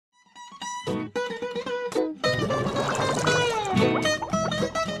Hi,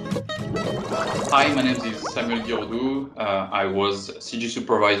 my name is Samuel Guiraudou. I was CG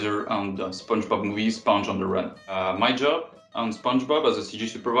supervisor on the SpongeBob movie Sponge on the Run. My job on SpongeBob as a CG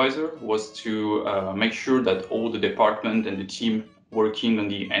supervisor was to make sure that all the department and the team working on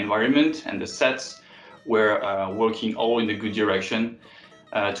the environment and the sets were working all in the good direction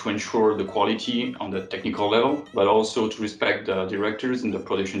to ensure the quality on the technical level, but also to respect the directors and the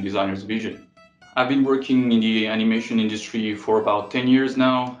production designers' vision. I've been working in the animation industry for about 10 years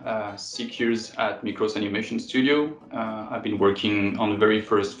now, 6 years at Mikros animation studio. I've been working on the very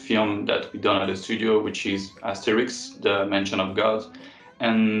first film that we done at the studio, which is Asterix, The Mansion of God.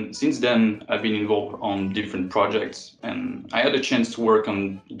 And since then, I've been involved on different projects, and I had a chance to work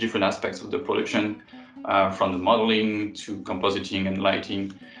on different aspects of the production, from the modeling to compositing and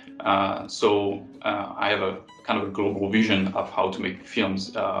lighting. So I have a kind of a global vision of how to make films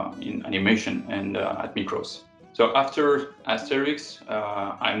in animation and at Mikros. So after Asterix,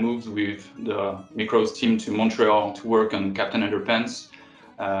 I moved with the Mikros team to Montreal to work on Captain Underpants,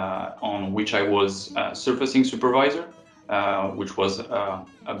 on which I was surfacing supervisor, which was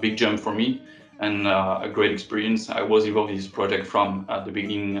a big jump for me and a great experience. I was involved in this project from the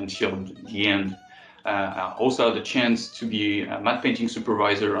beginning until the end. I also had the chance to be a matte painting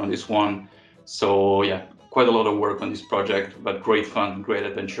supervisor on this one. So yeah, quite a lot of work on this project, but great fun, great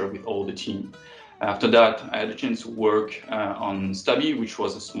adventure with all the team. After that, I had a chance to work on Stubby, which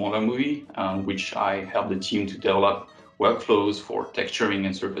was a smaller movie, which I helped the team to develop workflows for texturing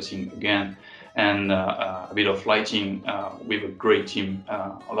and surfacing again, and a bit of lighting with a great team.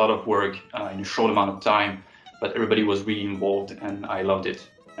 A lot of work in a short amount of time, but everybody was really involved and I loved it.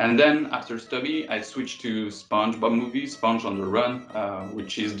 And then after Stubby, I switched to SpongeBob movie, Sponge on the Run,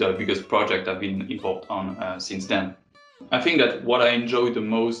 which is the biggest project I've been involved on since then. I think that what I enjoyed the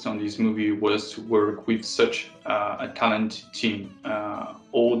most on this movie was to work with such a talented team.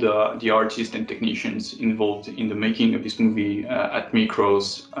 All the artists and technicians involved in the making of this movie at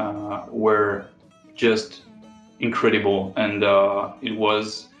Mikros were just incredible, and it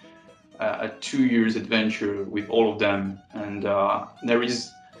was a 2 years adventure with all of them, and there is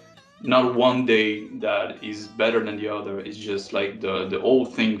not one day that is better than the other. It's just like the whole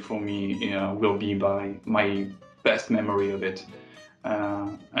thing for me, you know, will be by my best memory of it.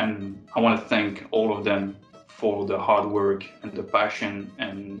 And I want to thank all of them for the hard work and the passion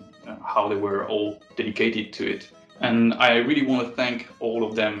and how they were all dedicated to it. And I really want to thank all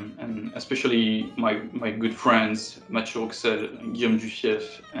of them, and especially my good friends, Mathieu Roxel, Guillaume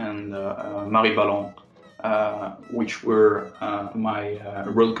Dufief, and Marie Ballon, which were my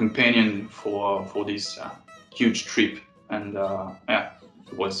road companion for this huge trip. And yeah,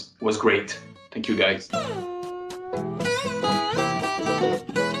 it was great. Thank you, guys.